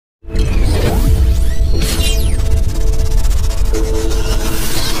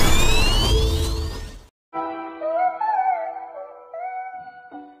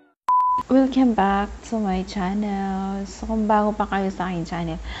Welcome back to my channel. So, kung bago pa kayo sa aking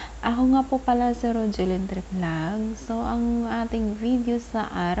channel, ako nga po pala si Rogelyntrip vlog. So, ang ating video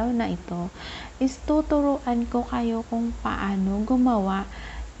sa araw na ito is tuturuan ko kayo kung paano gumawa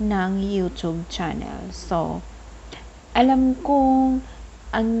ng YouTube channel. So, alam kong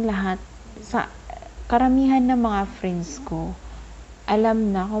ang lahat, sa karamihan ng mga friends ko,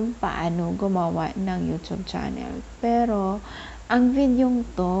 alam na kung paano gumawa ng YouTube channel. Pero, ang videong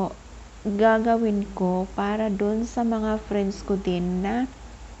to, gagawin ko para dun sa mga friends ko din na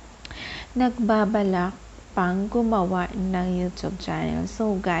nagbabalak pang gumawa ng YouTube channel.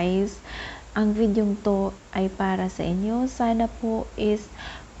 So guys, ang videong to ay para sa inyo. Sana po is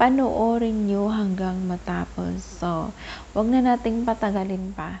panoorin nyo hanggang matapos. So, wag na nating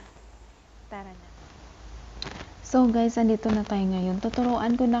patagalin pa. Tara na. So guys, andito na tayo ngayon.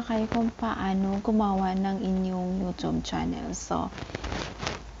 Tuturuan ko na kayo kung paano gumawa ng inyong YouTube channel. So,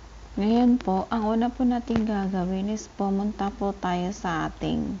 ngayon po, ang una po natin gagawin is pumunta po tayo sa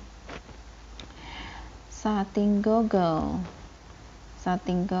ating Google. Sa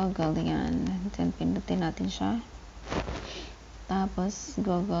ating Google, yan. Then, pindutin natin siya. Tapos,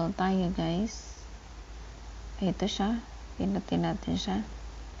 Google tayo, guys. Ito siya. Pindutin natin siya.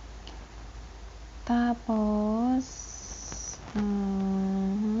 Tapos,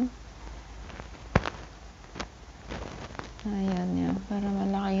 ayan yan, para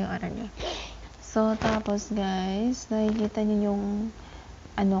malaki yung ano nyo. So, tapos guys, nakikita nyo yung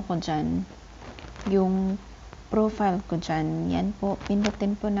ano ko dyan, yung profile ko dyan. Yan po,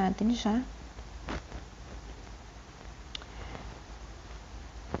 pindutin po natin siya.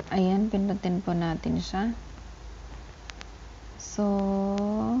 Ayan, pindutin po natin siya. So,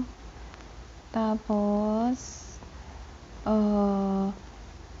 tapos,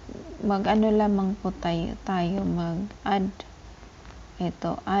 mag-ano lamang po tayo mag-add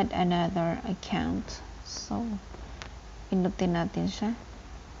add another account. So, pindutin natin siya,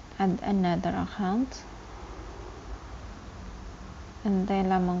 add another account, antay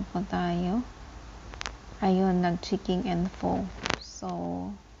lamang po tayo. Ayun, nag-checking info. So,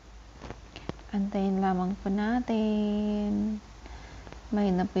 antayin lamang po natin.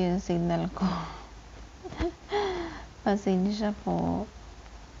 May na po yung signal ko. Pasensya po.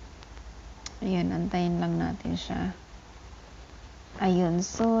 Ayan, antayin lang natin siya. Ayun,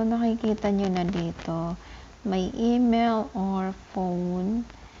 so nakikita nyo na dito, may email or phone.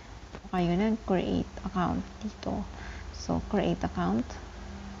 Kayo na create account dito. So, create account.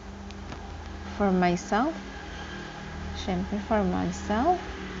 For myself. Syempre, for myself.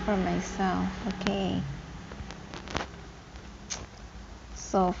 Okay.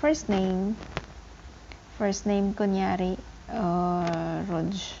 So, first name, kunyari,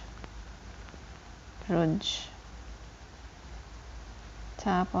 Rog.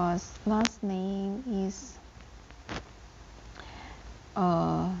 Tapos, last name is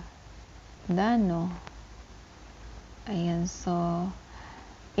Dano. Ayan, so,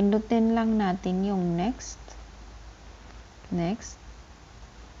 pindutin lang natin yung next.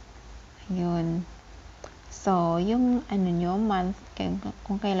 Ayun. So, yung ano nyo, month,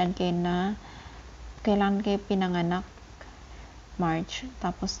 kung kailan kayo pinanganak, March.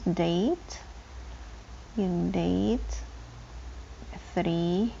 Tapos, date. Yung date,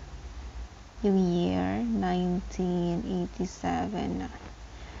 3. Yung year, 1987.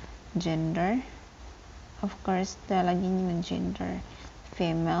 Gender. Of course, talagin yung gender.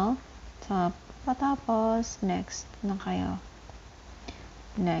 Female. Tapos, next na kayo.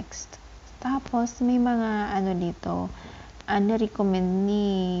 Next. Tapos, may mga ano dito, recommend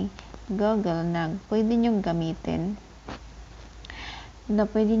ni Google na pwede nyong gamitin.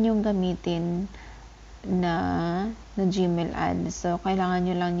 Na Gmail ad. So, kailangan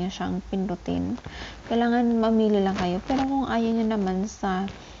nyo lang niya siyang pindutin. Kailangan mamili lang kayo. Pero kung ayaw nyo naman sa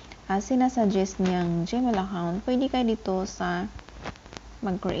sinasuggest niyang Gmail account, pwede kayo dito sa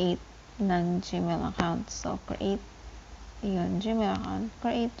mag-create ng Gmail account. So, create Gmail account.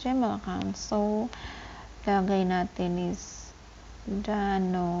 Create Gmail account. So, lagay natin is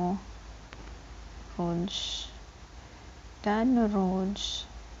Dano Rog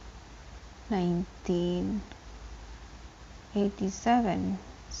 1987.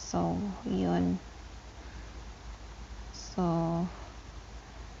 So, yun. So,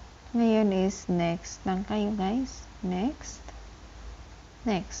 ngayon is next lang kayo, guys. Next.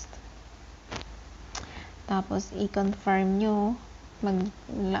 Tapos, i-confirm nyo.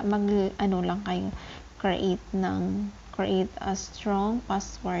 Ano lang kayo. Create a strong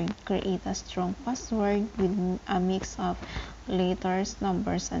password. Create a strong password with a mix of letters,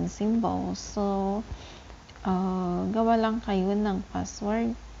 numbers, and symbols. So, gawa lang kayo ng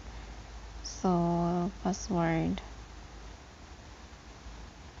password. So, password.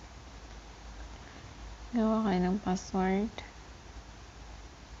 Gawa kayo ng password.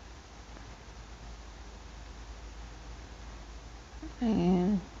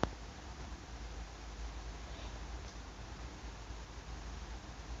 Ayan.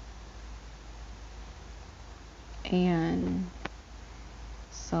 Ayan.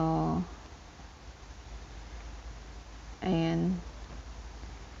 So, ayan.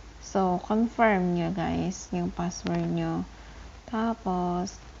 So, confirm nyo guys yung password nyo.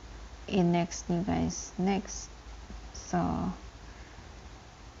 Tapos, i-next nyo guys. Next. So,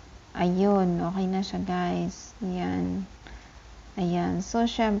 ayun. Okay na siya guys. Ayan. Ayan. So,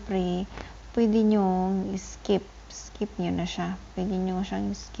 syempre, pwede nyong skip. Skip nyo na siya. Pwede nyo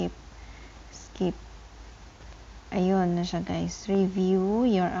siyang skip. Skip. Ayun na siya guys. Review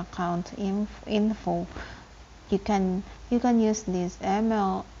your account info. You can use this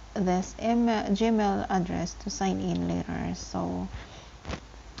Gmail address to sign in later. So,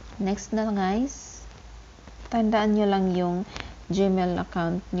 next na guys. Tandaan nyo lang yung Gmail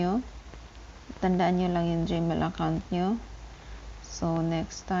account nyo. Tandaan nyo lang yung Gmail account nyo. So,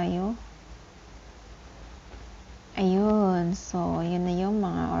 next tayo. Ayun. So, yun na yung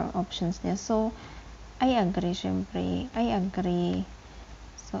mga options niya. So, I agree, syempre. I agree.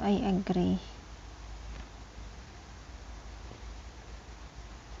 So, I agree.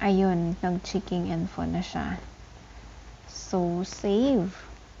 Ayun. Nag-checking info na siya. So, save.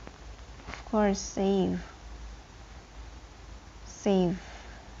 Of course, save. Save.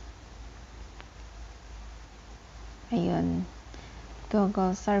 Ayun.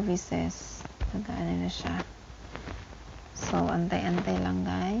 Google Services. Nag-ano na siya. So, antay-antay lang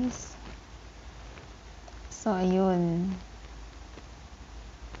guys. So, ayun.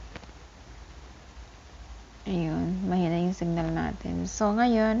 Ayun. Mahina yung signal natin. So,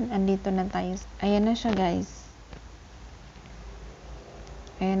 ngayon, andito na tayo. Ayan na siya guys.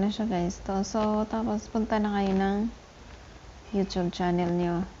 Ayan na siya guys. So, tapos punta na kayo ng YouTube channel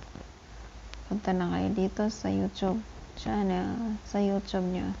nyo. Punta na kayo dito sa YouTube channel. Sa YouTube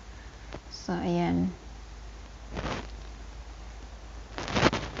nyo. So, ayan.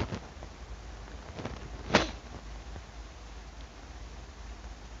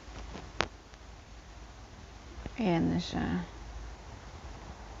 Ayan na siya.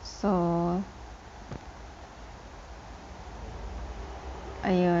 So,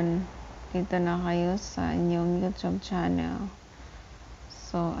 ayun. Dito na kayo sa inyong YouTube channel.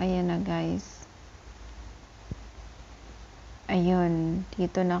 So, ayan na guys. Ayun.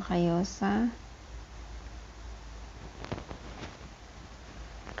 Dito na kayo sa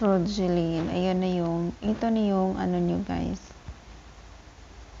Rogelyn. Ayan na yung, ito na yung ano nyo guys.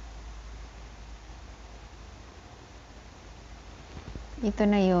 Ito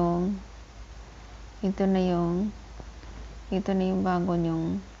na yung bago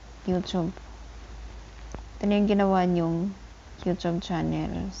nyong YouTube. Ito na yung ginawa nyong YouTube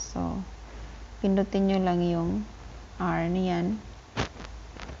channel. So, pindutin nyo lang yung R na yan.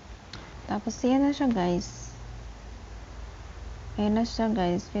 Tapos, yan na siya guys. Ayan na siya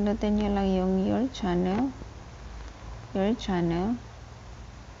guys. Pindutin nyo lang yung your channel. Your channel.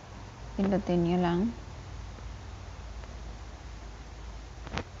 Pindutin nyo lang.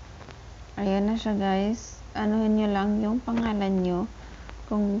 Ayan na siya guys. Anuhin nyo lang yung pangalan nyo.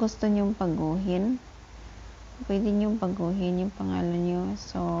 Kung gusto nyong paguhin, pwede nyong paguhin yung pangalan nyo.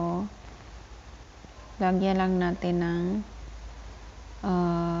 So, lagyan lang natin ng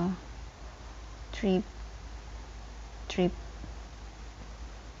trip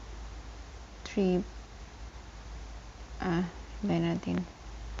iba natin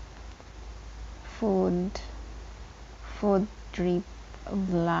food trip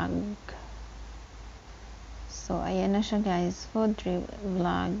vlog. So, ayan na siya guys, food trip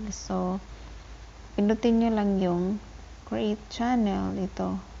vlog. So, pindutin nyo lang yung create channel.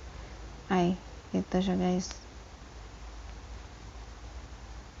 Ito siya guys.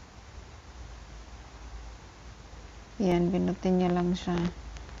 Yan, pindutin nyo lang siya.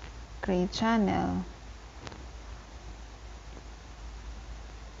 Create channel.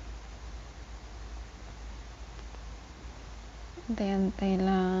 Antay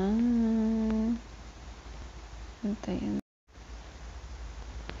lang.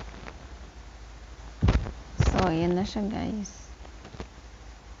 So, ayan na siya guys.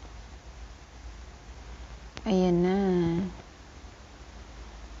 Ayan na.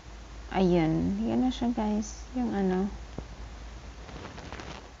 Ayan. Ayan na siya guys. Yung ano.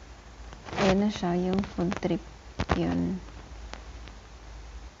 Ayan na siya. Yung food trip. Yun.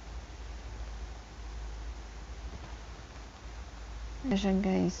 Ayan siya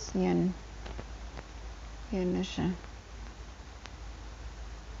guys. Yan. Yan na siya.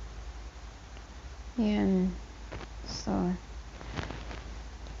 Yan. So,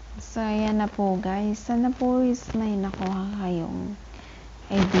 ayan na po guys. Sana po is may nakuha kayong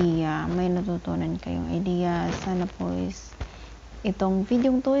idea. May natutunan kayong idea. Sana po is itong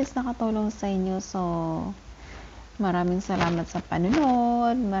video to is nakatulong sa inyo. So, maraming salamat sa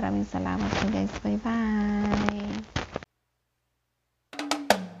panonood. Maraming salamat po guys. Bye bye.